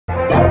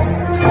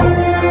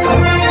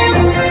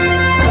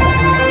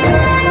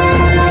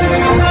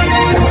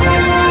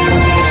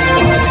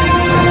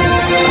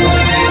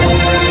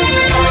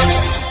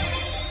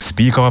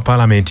Speaker wa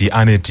Parliament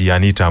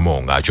Anitah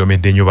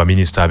ng'akyomedde nnyo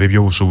baminisita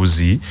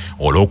ab'ebyobusuubuzi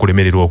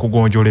olw'okulemererwa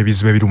okugonjoola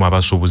ebizibu ebiruma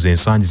abasuubuzi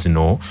ensangi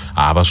zino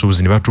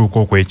abasuubuzi ne batuuka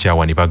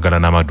okwekyawa ne baggala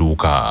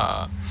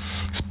n'amaduuka.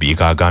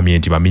 Speaker agambye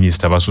nti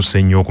baminisita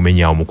basusse nnyo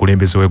okumenya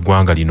omukulembeze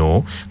w'eggwanga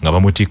lino nga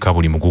bamutikka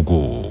buli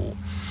mugugu.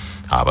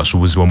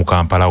 Abasuubuzi b'omu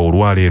Kampala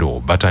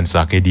olwaleero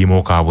batandisa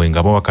akeediimo kaabwe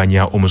nga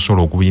bawakanya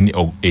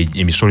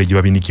emisolo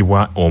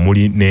egibabinikibwa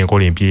omuli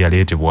n'enkola empya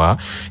eyaleetebwa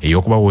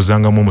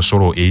ey'okubawozangamu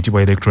omusolo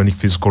eyitibwa Electronic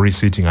Physical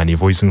Receipting and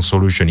Invoicing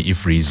Solution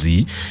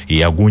EFRIS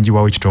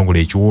eyagunjibwawo ekitongole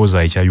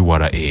ekiwooza ekya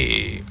URA.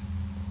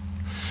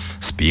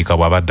 Speaker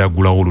bw'abadde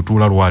aggulawo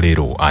olutuula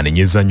lwaleero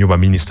anenyezza nnyo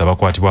baminisita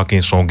bakwatibwako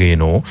ensonga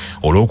eno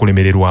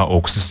olw'okulemererwa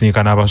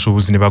okusisinkana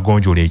abasuubuzi ne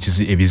bagonjoola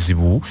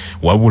ebizibu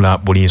wabula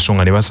buli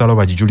nsonga ne basalawo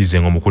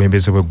bagijulizenga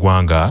omukulembeze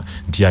w'eggwanga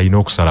nti alina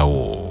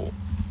okusalawo.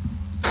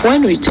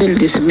 When we tell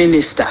these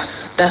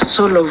ministers that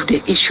solve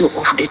the issue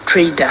of the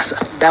traders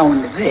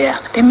down there,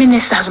 the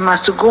ministers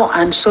must go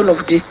and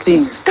solve these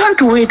things.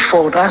 Don't wait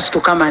for us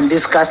to come and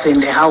discuss in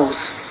the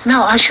house.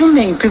 Now,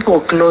 assuming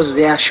people close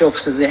their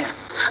shops there,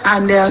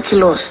 and they are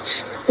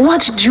closed.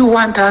 What do you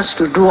want us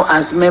to do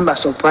as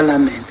members of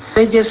parliament?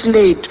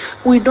 Legislate.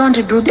 We don't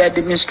do the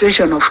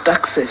administration of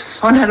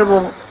taxes.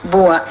 Honorable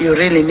Boa, you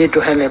really need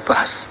to help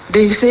us.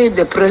 They say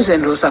the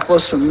president was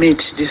supposed to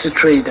meet these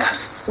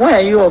traders. Why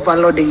are you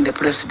overloading the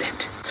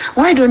president?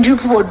 Why don't you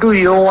people do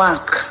your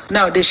work?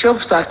 Now the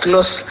shops are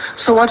closed,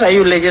 so what are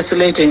you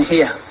legislating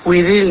here?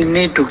 We really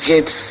need to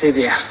get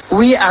serious.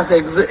 We as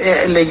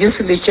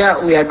legislature,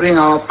 we are doing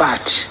our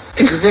part.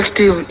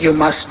 Executive, you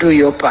must do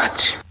your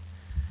part.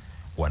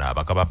 Wana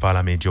abaka ba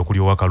Parliament okuli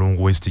owa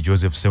Kalungu West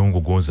Joseph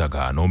Sseungu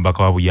Gonzaga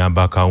n'omubaka wa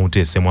Buyamba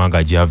County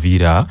Ssemwanga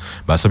Javiira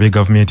basabye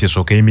gavumenti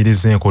esooke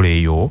eyimirize enkola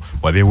eyo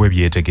wabeewo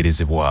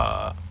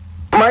ebyetegerezebwa.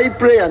 My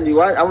prayer and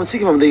I'm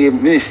seeking from the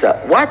minister,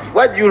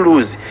 what do you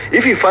lose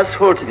if you fast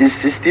forward this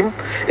system?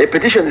 A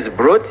petition is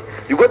brought,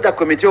 you got the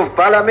committee of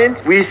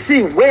parliament, we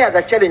see where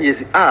the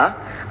challenges are,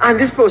 and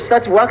these people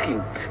start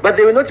working. But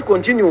they will not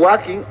continue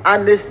working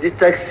unless the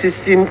tax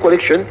system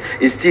collection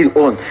is still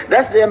on.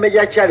 That's their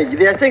major challenge.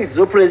 They are saying it's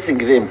oppressing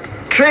them.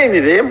 Train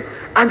them,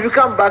 and we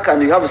come back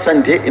and we have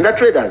Sunday in the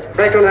traders.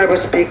 Right, Honorable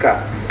Speaker,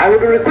 I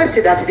would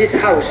request that this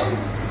House,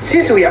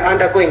 since we are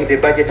undergoing the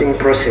budgeting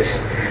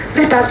process,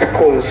 let us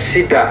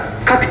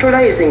consider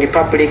capitalizing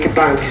public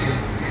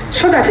banks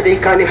so that they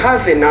can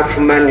have enough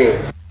money.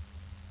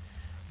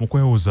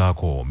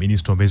 Mukwewozaako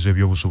minisita omubeezi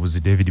w'ebyobusuubuzi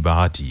David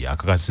Bahati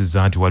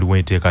akakasizza nti waliwo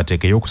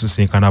enteekateeka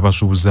ey'okusisinkana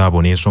abasuubuzi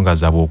abo n'ensonga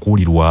zaabwe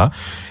okuwulirwa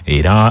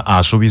era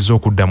asuubizza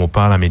okudda mu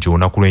Paalamenti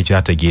olunaku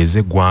lw'enkyategeeza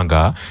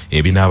eggwanga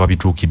ebinaaba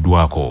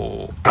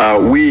bituukiddwako.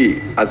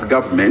 We as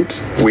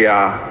government, we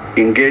are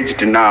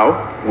engaged now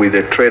with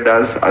the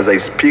traders. As I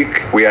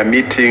speak, we are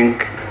meeting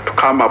to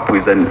come up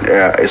with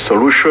a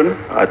solution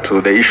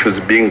to the issues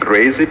being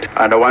raised,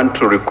 and I want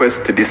to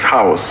request this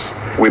House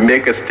we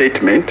make a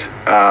statement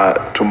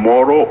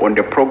tomorrow on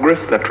the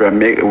progress that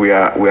we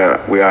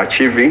are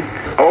achieving.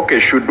 Okay,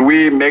 should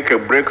we make a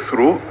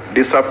breakthrough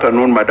this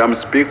afternoon, Madam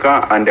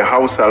Speaker, and the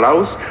House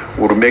allows,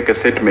 we'll make a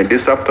statement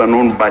this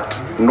afternoon, but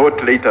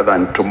not later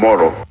than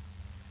tomorrow.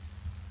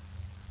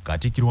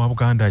 Katikkiro wa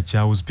Buganda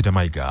Charles Peter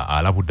Mayiga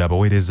alabudde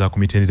abaweereza ku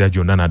mitendera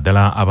gyonna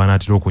naddala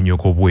abanaatera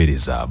okunyooka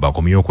obuweereza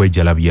bakomye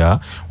okwejalabya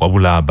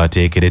wabula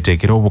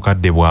bateekereteekera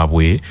obukadde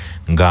bwabwe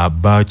nga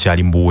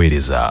bakyali mu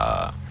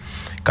buweereza.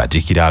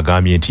 Katikkiro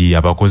agambye nti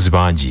abakozi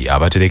bangi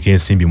abatereka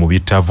ensimbi mu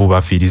bittavu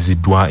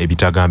bafiiriziddwa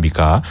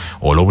ebitagambika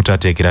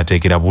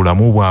olw'obutateekerateekera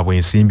bulamu bwabwe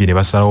ensimbi ne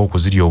basalawo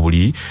okuzirya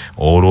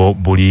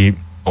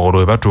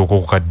olwo batuuka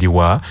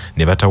okukaddiwa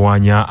ne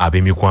batawaanya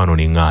ab'emikwano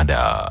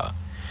n'eŋŋanda.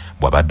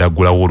 Bw'abadde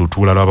aggulawo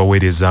olutuula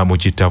lw'abaweereza mu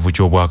kittavu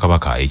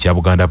ky'Obwakabaka ekya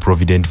Buganda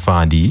Provident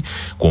Fund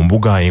ku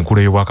mbuga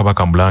enkulu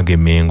y'Obwakabaka mu Bulange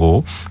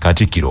Mengo,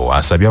 Katikkiro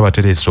asabye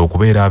abateresi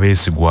okubeera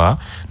abeesigwa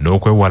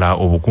n'okwewala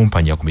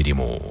obukumpanya ku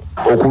mirimu.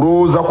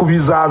 Okulowooza ku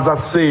bizaaza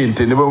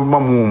ssente ne bwe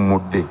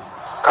mumudde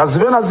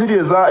kazibe na ziri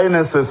eza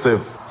NSSF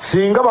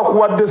singa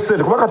bakuwadde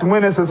ssente kuba kati mu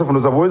NSSF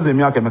ndoza bweweza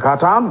emyaka emeka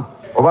 5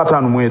 oba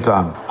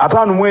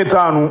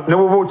 5 ne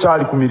bw'oba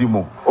okyali ku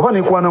mirimu oba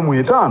nekwana mu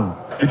 5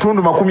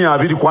 bitundu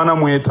 20 kwana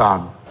mu 5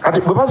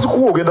 kati bwe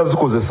bazikuwa ogenda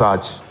zikozesa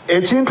ki?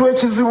 Ekintu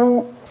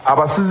ekizibu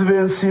abasizi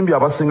b'ensimbi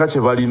abasinga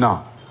kye balina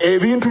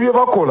ebintu bye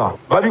bakola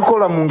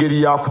babikola mu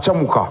ngeri ya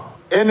kucamuka.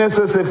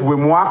 NSSF bwe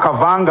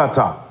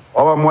mwakavangata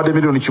oba muwadde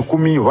milioni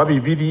 10 oba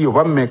 2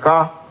 oba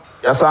mmeka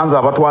yasanze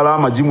abatwala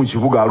amagi mu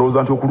kibuga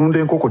alowooza nti okulunda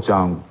enkoko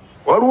kyangu.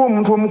 Waliwo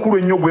omuntu omukulu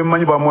ennyo gwe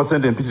mmanyi bamuwa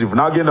ssente empitirivu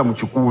n'agenda mu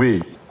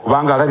kikuube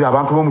kubanga alabye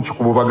abantu b'omu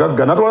kikubo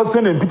bagagga n'atwala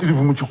ssente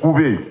empitirivu mu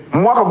kikuube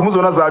mu mwaka gumu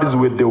zonna zaali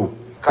ziweddewo.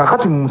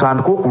 Kakati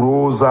mutandika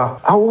okulowooza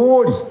awo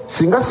oli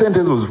singa ssente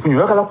ezo zifunye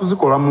oyagala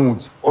kuzikolamu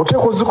ki?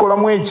 Oteeka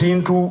ozikolamu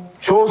ekintu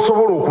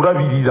ky'osobola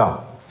okulabirira.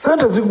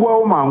 Ssente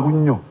ziggwawo mangu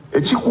nnyo,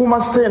 ekikuuma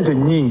ssente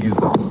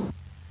nnyingiza.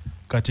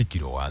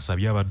 Katikkiro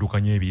asabye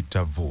abaddukanya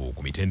ebittavu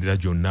ku mitendera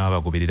gyonna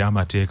bagoberera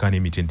amateeka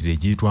n'emitendera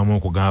egiyitwamu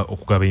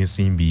okugaba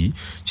ensimbi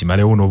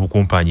kimalewo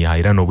n'obukumpanya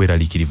era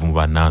n'obweraliikirivu mu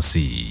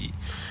bannansi.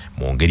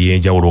 mu ngeri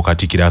y'enjawulo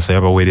Katikkiro asabye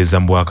abaweereza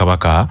mu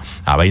Bwakabaka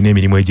abalina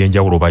emirimu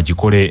egy'enjawulo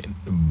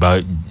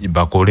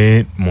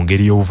bakole mu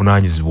ngeri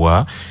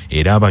y'obuvunaanyizibwa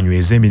era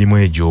abanyweze emirimu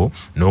egyo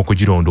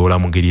n'okugirondoola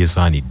mu ngeri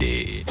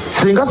esaanidde.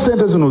 Singa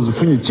ssente zino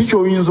zifunye kiki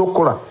oyinza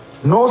okukola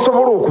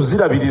n'osobola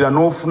okuzirabirira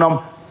n'ofunamu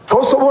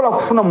tosobola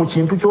kufuna mu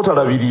kintu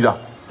ky'otalabirira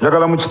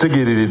njagala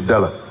mukitegeerere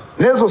ddala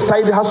n'ezo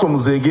side hustle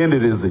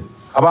muzeegendereze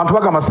abantu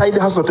bagamba side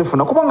hustle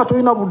tefuna kubanga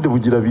tolina budde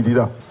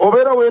bugirabirira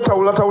obeera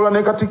weetawulatawula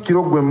ne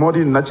Katikkiro gwe modi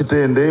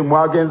Nakitende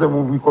mwagenze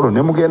mu bikolo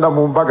ne mugenda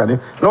mu mbaga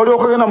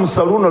n'olyoka ogenda mu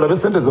saluuni olabe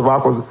ssente ze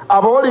baakoze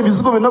abawala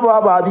ebizigo byonna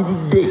baba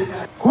baabiridde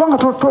kubanga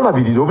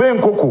tolabirira oba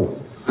enkoko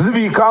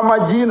zibiika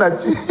amagi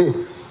naki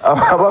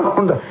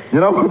abalonda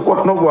nyina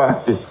mukwano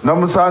gwange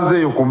namusanze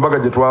eyo ku mbaga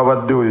gye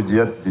twabadde oyo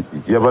gye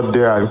yabadde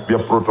bya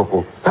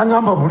protocol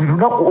tangamba buli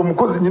lunaku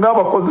omukozi nyina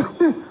abakozi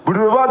buli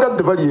lwe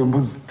baagadde bali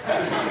embuzi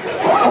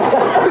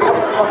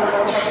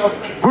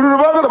buli lwe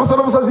baagala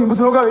basala busazi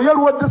embuzi nogamba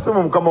eyaluwadde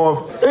ssebo mukama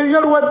waffe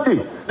eyaluwadde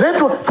naye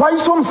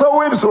twayise omusawo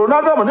w'ebisolo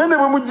n'agamba naye ne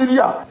bwe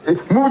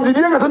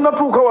mugirye nga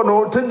tennatuuka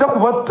wano tejja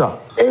kubatta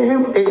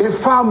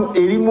efaamu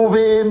eri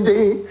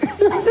Mubende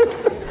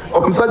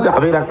omusajja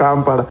abeera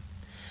Kampala.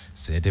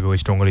 Ssentebe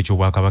w'ekitongole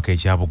ky'Obwakabaka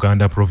ekya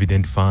Buganda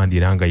Provident Fund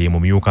era nga ye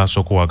mumyuka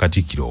asooka wa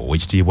Katikkiro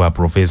ow'ekitiibwa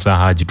Profesa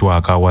Haji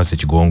Twaka Waase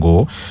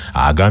Kigongo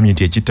agambye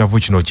nti ekittavu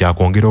kino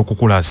kyakwongera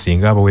okukula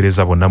singa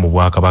abaweereza bonna mu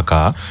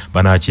Bwakabaka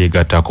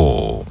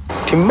banaakyegattako.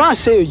 Ti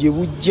maaso eyo gye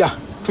bujja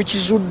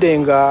tukizudde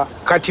nga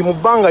kati mu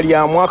bbanga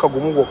lya mwaka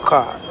gumu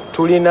gwokka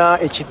tulina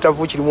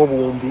ekittavu kirimu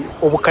obuwumbi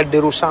obukadde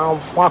 700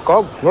 mwaka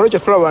ogwo n'olwekyo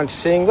tulaba nti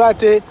senga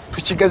ate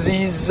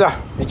tukigaziyiza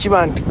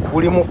nekiba nti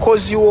buli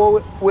mukozi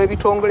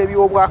w'ebitongole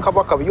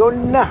by'Obwakabaka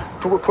byonna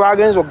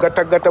twagenza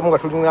okugattagattamu nga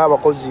tulina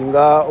abakozi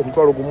nga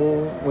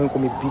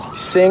 1,200,000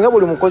 senga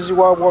buli mukozi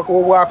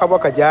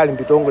w'Obwakabaka gyali mu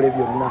bitongole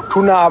byonna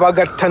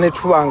tunaabagatta ne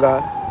tuba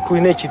nga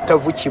tulina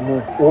ekittavu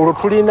kimu olwo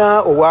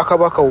tulina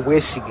Obwakabaka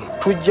obwesige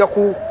tujja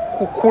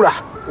kukula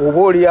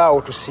oba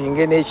oliawo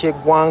tusinge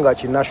n'ekyeggwanga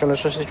ki National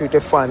Social Security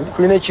Fund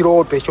tulina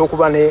ekirooto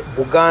ekyokuba ne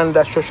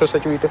Buganda Social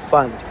Security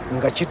Fund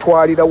nga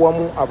kitwalira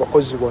wamu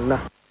abakozi bonna.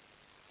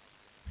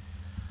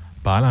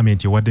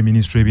 Paalamenti ewadde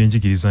minisitule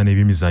y'ebyenjigiriza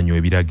n'ebyemizannyo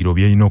ebiragiro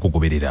by'erina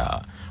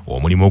okugoberera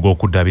omulimu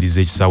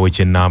gw'okuddaabiriza ekisaawe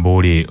ky'e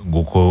Namboole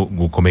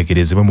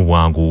gukomekerezebwe mu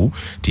bwangu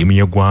ttiimu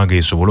y'eggwanga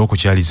esobole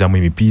okukyalizamu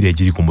emipiira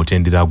egiri ku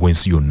mutendera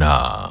gw'ensi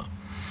yonna.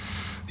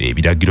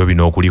 Ebiragiro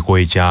bino kuliko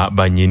ekya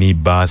bannyini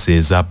bbaasi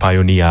eza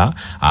Pioneer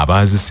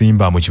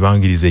abaazisimba mu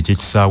kibangirizi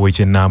eky'ekisaawe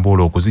ky'e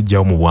Namboole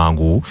okuziggyawo mu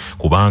bwangu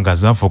kubanga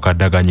zaafuuka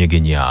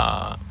ddaganyegenya.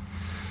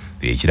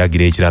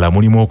 Ekiragiro ekirala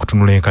mulimu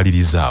okutunula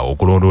enkaliriza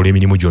okulondoola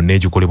emirimu gyonna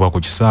egikolebwa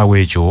ku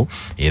kisaawe ekyo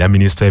era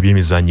minisita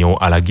w'ebyemizannyo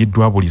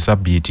alagiddwa buli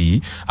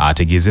ssabbiiti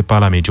ategeeze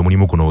Paalamenti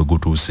omulimu guno we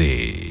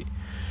gutuuse.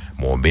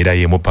 Mu mbeera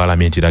y'emu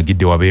Paalamenti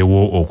eragidde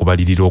wabeewo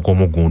okubalirira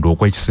okw'omuggundo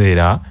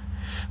okw'ekiseera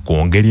ku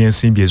ngeri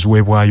ensimbi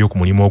eziweebwayo ku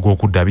mulimu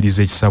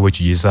ogw'okuddaabiriza ekisaawe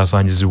ekyo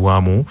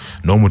gyesaasaanyizibwamu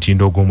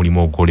n'omutindo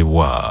ogw'omulimu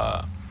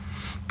ogukolebwa.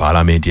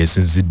 Paalamenti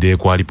esinzidde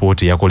ku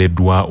alipoota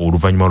eyakoleddwa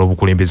oluvannyuma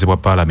lw'obukulembeze bwa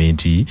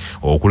Paalamenti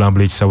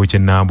okulambula ekisaawe ky'e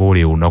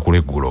Namboole olunaku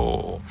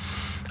lw'eggulo.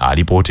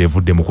 Alipoota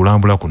evudde mu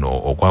kulambula kuno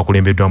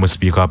okwakulembeddwamu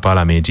sipiika wa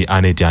Paalamenti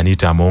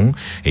Anitah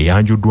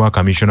eyanjuddwa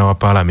Kamishona wa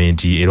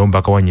Paalamenti era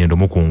omubaka wa Nnyendo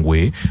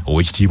Mukungwe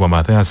ow'ekitiibwa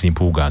Mathias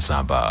Mpuuga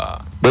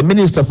Nsamba. The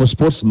Minister for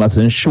Sports must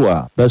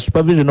ensure the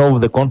supervision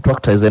of the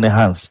contractor is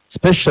enhanced,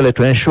 especially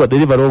to ensure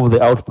delivery of the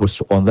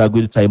outputs on the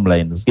agreed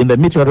timelines. In the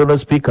meeting, Honourable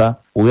Speaker,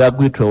 we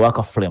agreed to a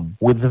work frame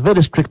with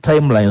very strict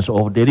timelines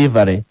of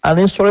delivery and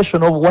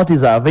installation of what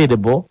is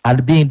available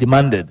and being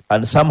demanded.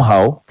 And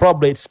somehow,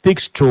 probably it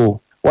speaks to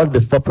what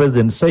the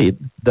President said,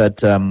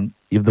 that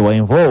if they were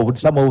involved,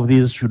 some of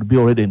these should be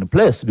already in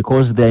place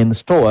because they're in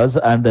stores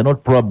and they're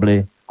not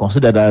probably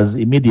considered as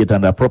immediate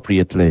and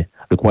appropriately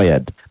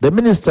required. The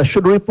Minister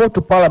should report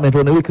to Parliament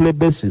on a weekly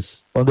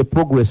basis on the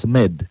progress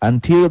made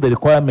until the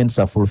requirements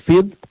are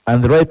fulfilled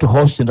and the right to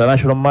host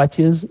international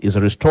matches is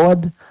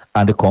restored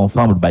and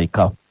confirmed by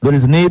CAF. There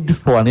is need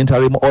for an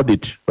interim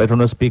audit, Right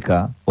Honourable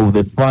Speaker, of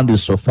the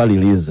funds so far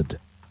released.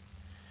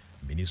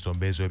 Minisita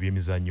omubeezi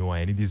w'ebyemizannyo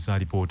ayaniriza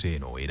alipoota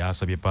eno era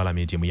asabye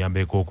Paalamenti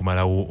emuyambeko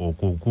okumalawo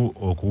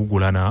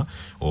okugulana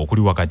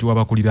okuli wakati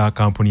w'abakulira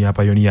kampuni ya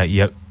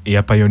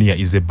Pioneer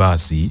is a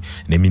bus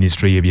ne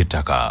Ministry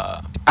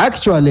y'ebyettaka.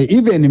 Actually,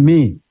 even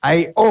me,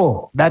 I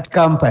owe that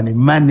company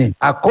money.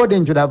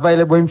 According to the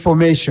available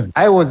information,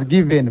 I was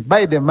given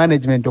by the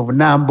management of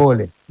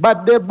Namboole.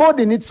 But the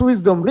board in its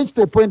wisdom reached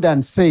a point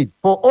and said,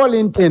 for all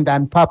intent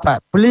and purpose,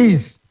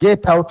 please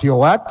get out your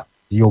what?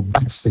 Your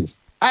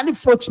buses.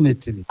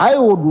 Unfortunately, I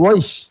would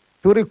wish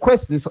to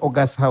request this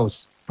August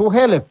House to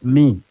help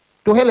me,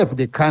 to help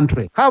the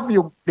country. Have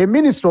you, the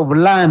Minister of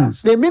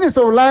Lands,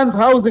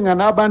 Housing and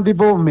Urban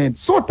Development,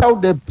 sort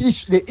out the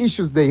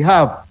issues they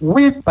have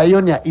with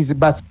Pioneer is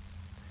bus.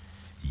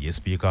 Ye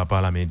Speaker wa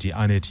Paalamenti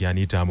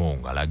Anitah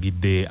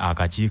alagidde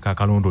akakiiko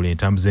akalondola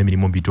entambuza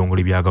emirimu mu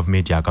bitongole bya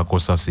gavumenti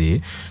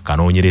akakosase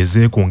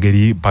kanoonyereze ku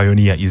ngeri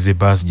Pioneer is a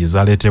bus gye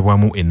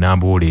zaaleetebwamu e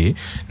Namboole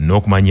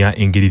n'okumanya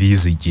engeri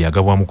liizi gye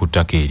yagabwamu ku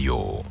ttaka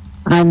eryo.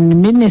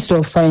 And Minister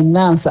of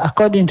Finance,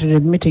 according to the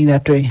meeting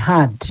that we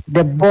had,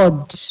 the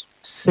board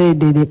said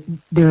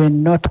they were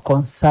not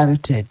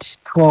consulted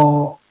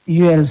for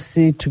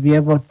ULC to be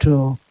able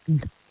to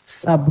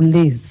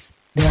sublease.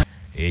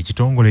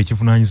 Ekitongole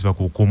ekivunaanyizibwa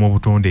ku kukuuma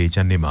obutonde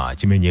ekya NEMA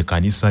kimenye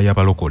ekkanisa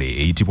y'abalokole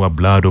eyitibwa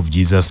Blood of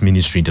Jesus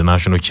Ministry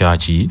International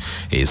Church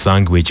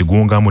esangibwa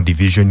ekigunga mu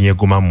division y'e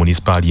Goma mu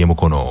municipal y'e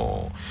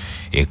Mukono.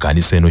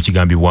 Ekkanisa eno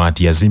kigambibwa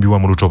nti yazimbibwa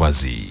mu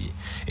lutobazi.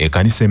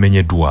 Ekkanisa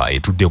emenyeddwa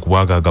etudde ku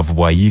bwagaagavu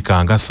bwa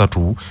yiika nga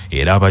 3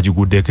 era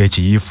abagiguddeko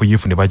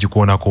ekiyiifuyiifu ne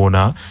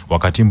bagikoona-koona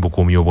wakati mu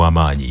bukuumi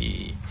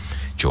obw'amaanyi.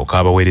 Kyokka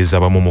abaweereza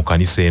abamu mu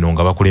kkanisa eno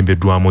nga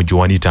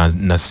bakulembeddwamu Anitah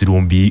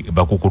Nassirumbi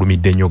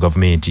bakukulumidde nnyo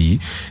gavumenti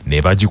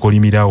ne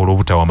bagikolimira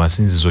olw'obutawa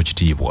masinzizo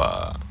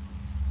kitiibwa.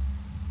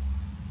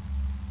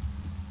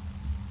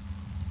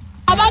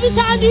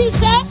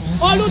 Ababitandise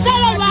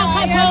olutalo lwa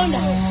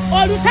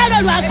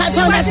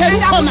Katonda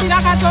terukoma.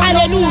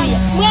 Haleluya.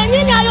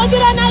 Mwenyini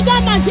ayogera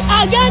n'agamba nti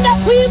agenda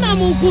kuyima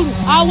mu ggulu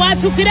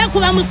awatukire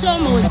kuba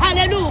musomozi.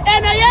 Haleluya.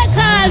 Eno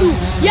yeekaalu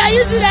ya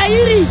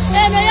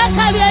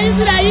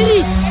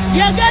Isirayiri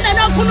yagenda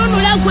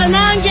n'okununula gwe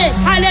nange.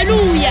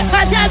 Haleluya.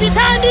 Kati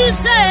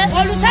abitandise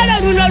olutalo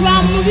luno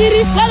lwa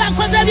mubiri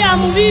babakoze bya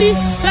mubiri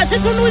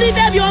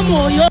tetutunulidde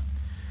by'omwoyo.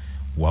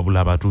 Wabula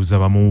abatuuze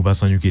abamu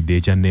basanyukidde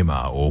ekya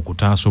NEMA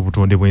okutaasa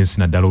obutonde bw'ensi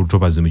naddala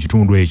olutobazi mu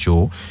kitundu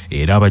ekyo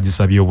era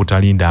abagisabye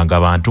obutalindanga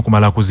abantu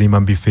kumala kuzimba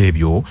mu bifo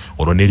ebyo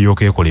olwo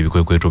n'eryoka ekola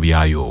ebikwekweto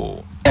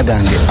byayo.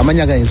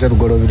 Amanya ganze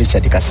Lugolo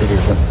Richard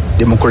Kasirivu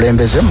ndi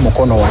mukulembeze mu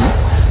Mukono wano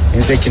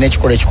nze kino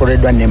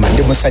ekikoleddwa NEMA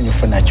ndi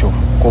musanyufu nakyo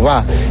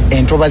kuba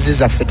entobazi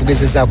zaffe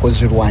tugezezaako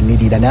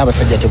zirwanirira naye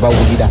abasajja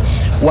tebawulira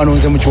wano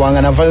nze mu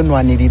Kiwanga navayo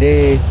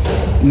nwanirire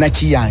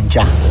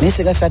Nakiyanja naye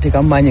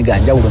segasaateekamu maanyi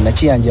ganjawulo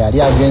Nakiyanja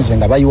yali agenze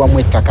nga bayiwamu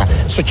ettaka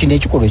so kino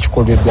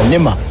ekikoleddwa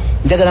NEMA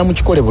njagala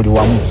mukikole buli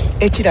wamu.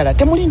 Ekirala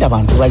temulinda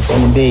bantu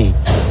bazimbe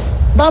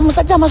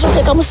bamusajja amaze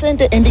oteekamu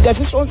ssente endiga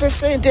zisonze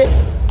ssente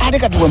ate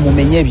kati bwe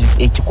mumenye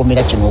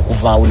ekikomera kino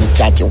okuvaawo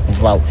nekyaki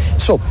okuvaawo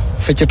so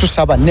ffe kye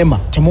tusaba NEMA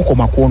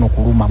temukoma kwono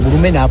kuluma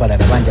mulume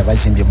n'abalala bangi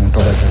abazimbye mu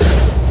ntobazi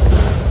zaffe.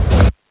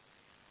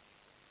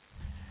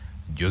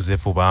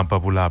 Joseph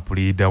Bampabula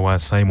pulida wa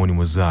Simon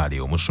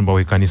Muzaale omusumba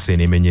w'ekkanisa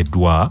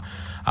enemenyeddwa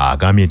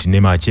agambye nti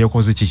NEMA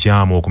kyekoze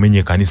kikyamu okumenya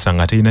ekkanisa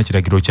nga terina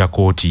kiragiro kya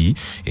kooti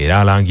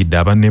era alangidde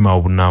aba NEMA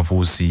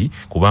obunnanfuusi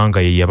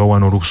kubanga ye yabawa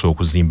n'olukusa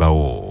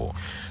okuzimbawo.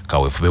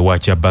 Kaweefube wa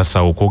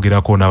Kyabasa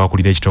okwogerako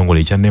n'abakulira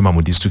ekitongole ekya NEMA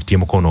mu disitulikiti y'e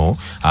Mukono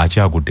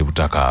akyagudde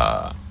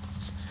butaka.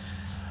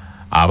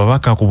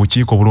 Ababaka ku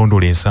bukiiko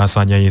bulondola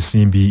ensaasaanya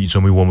y'ensimbi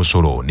z'omuwi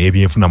w'omusolo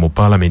n'ebyenfuna mu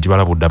paalamenti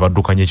balabudde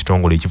abaddukanya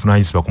ekitongole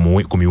ekivunaanyizibwa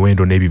ku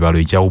miwendo n'ebibalo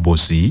ekya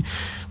UBOS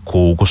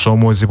ku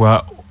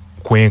kusoomoozebwa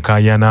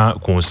kwenkayana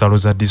ku nsalo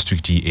za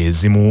disitulikiti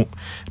ezimu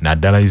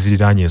naddala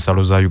eziriraanye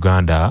ensalo za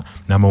Uganda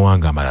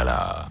n'amawanga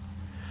amalala.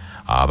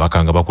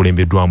 Abaka nga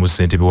bakulembeddwamu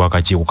ssentebe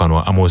w'akakiiko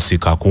kano Amos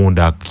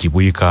Kakunda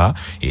Kibwika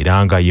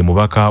era nga ye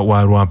mubaka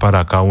wa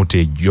Lwampala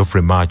County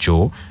Geoffrey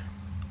Macho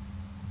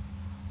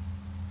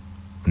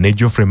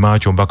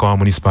mbaka wa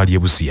municipal y'e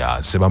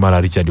Busia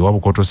Sebamala Richard wa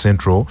Bukoto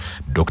Central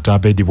Dr.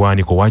 Bedi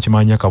Bwaniko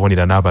wakimanya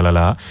kabonera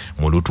n'abalala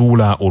mu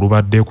lutuula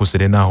olubadde ku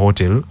Serena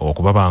Hotel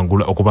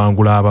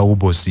okubangula aba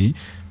UBOS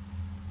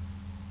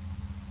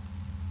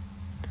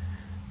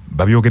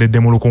babyogeredde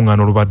mu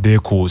lukuŋŋaana olubadde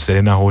ku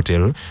Serena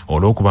Hotel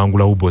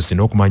olw'okubangula UBOS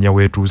n'okumanya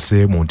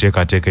weetuuse mu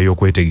nteekateeka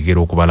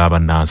y'okwetegekera okubala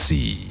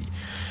abannansi.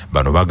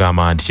 Bano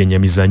bagamba nti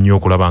kyennyamiza nnyo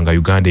okulaba nga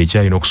Uganda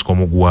ekyalina okusika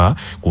omugwa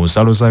ku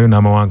nsalo zaayo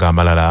n'amawanga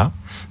amalala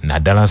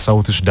naddala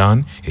South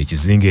Sudan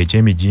ekizinga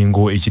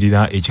eky'emijingo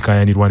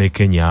ekikayanirwa ne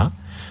Kenya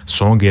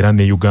songa era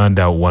ne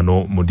Uganda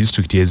wano mu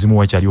disitulikiti ezimu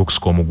wakyali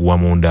okusika omugwa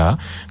munda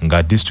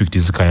nga disitulikiti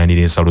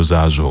zikayanira ensalo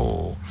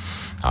zaazo.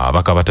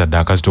 Ababaka batadde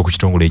akazito ku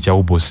kitongole ekya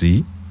UBOS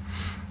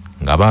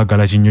nga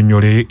baagala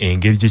kinnyonnyole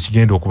engeri gye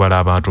kigenda okubala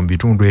abantu mu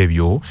bitundu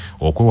ebyo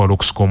okwewala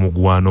okusika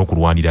omugwa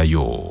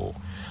n'okulwanirayo.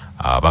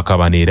 Ababaka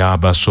bano era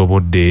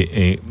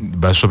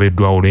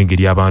basobeddwa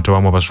olw'engeri abantu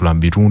abamu basula mu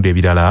bitundu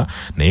ebirala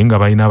naye nga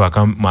balina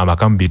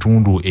amaka mu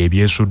bitundu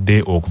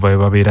ebyesudde okuva bwe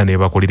babeera ne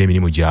bakolera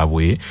emirimu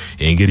gyabwe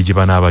engeri gye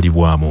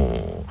banaabalibwamu.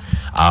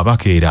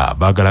 Ababaka era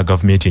baagala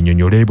gavumenti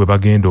ennyonnyole bwe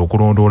bagenda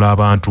okulondoola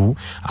abantu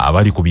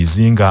abali ku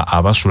bizinga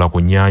abasula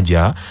ku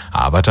nnyanja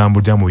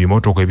abatambulira mu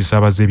bimotoka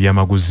ebisaabaza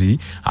ebyamaguzi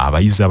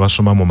abayizi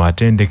abasoma mu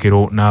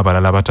matendekero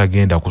n'abalala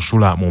batagenda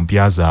kusula mu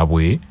mpya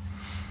zaabwe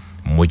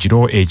mu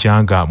kiro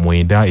ekyanga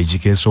 9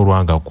 ekikeesa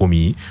olwanga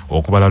 10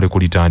 okubala lwe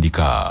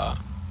kulitandika.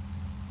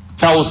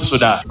 South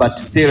Sudan, but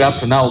still up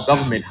to now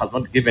government has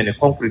not given a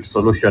concrete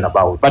solution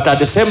about it. But at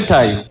the same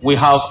time we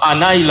have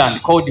an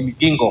island called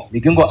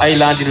Migingo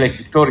Island in Lake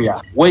Victoria,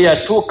 where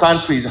 2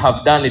 countries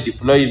have done a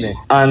deployment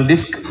and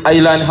this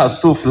island has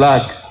 2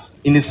 flags.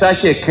 In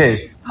such a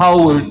case, how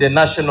will the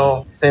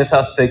national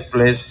census take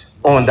place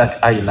on that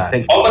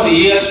island? Over the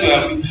years, we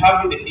have been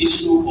having the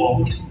issue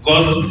of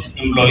ghost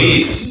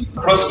employees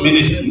across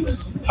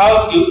ministries.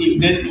 How do you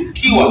intend to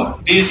cure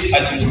these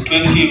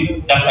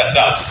administrative data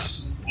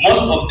gaps?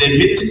 most of the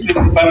ministries,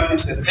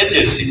 departments and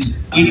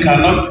agencies, we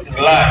cannot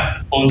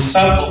rely on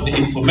some of the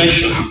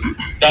information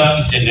that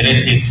is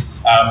generated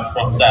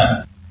from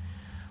that.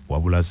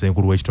 Wabula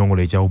Senkulu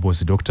w'ekitongole ekya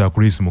Ubosi Dr.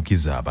 Chris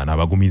Mukiza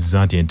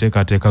banabagumizza nti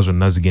enteekateeka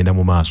zonna zigenda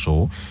mu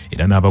maaso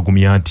era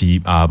n'abagumya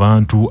nti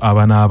abantu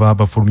abanaaba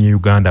bafulumya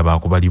Uganda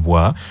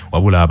baakubalibwa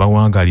wabula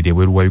abawangaalira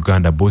ebweru wa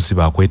Uganda boosi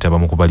baakwetaba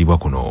mu kubalibwa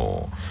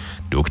kuno.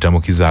 Dr.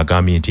 Mukiza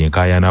agambye nti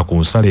enkaayana ku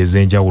nsala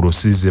ez'enjawulo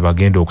si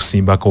bagenda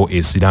okusimbako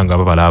essira nga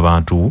babala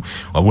abantu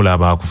wabula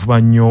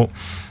baakufuba nnyo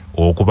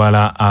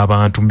okubala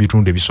abantu mu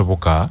bitundu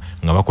ebisoboka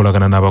nga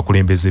bakolagana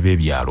n'abakulembeze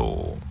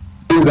b'ebyalo.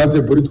 That's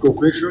a political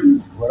question.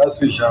 For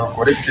us, we shall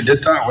collect the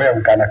data where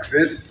we can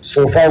access.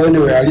 So far, when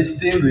we are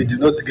listing, we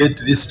did not get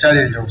this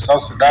challenge of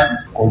South Sudan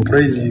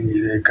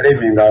complaining,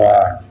 claiming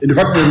our. In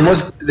fact,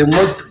 the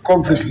most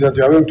conflict that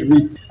we are going to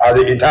meet are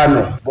the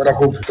internal border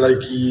conflict, like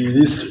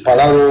this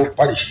Palaro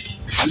parish.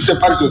 It's a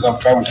parish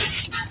of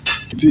county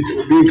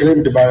being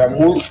claimed by a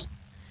move.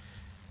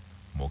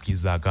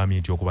 Mukiza agambye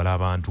nti okubala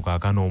abantu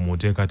kaakano mu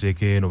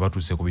nteekateeka eno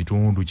batuuse ku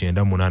bitundu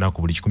 98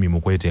 ku buli 100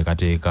 mu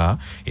kweteekateeka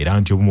era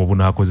nti obumu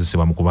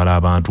obunaakozesebwa mu kubala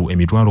abantu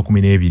emitwalo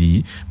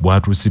 12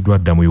 bwatuusiddwa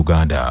dda mu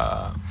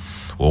Uganda.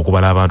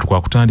 Okubala abantu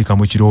kwa kutandika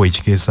mu kiro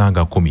ekikeesa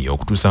nga 10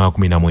 okutuusa nga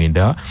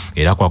 19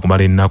 era kwa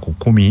kumala ennaku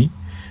 10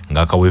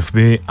 nga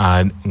kaweefube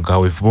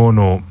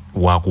ono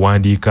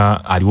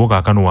wakuwandiika aliwo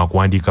kaakano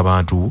wakuwandiika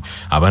bantu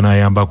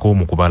abanaayambako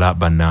mu kubala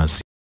bannansi.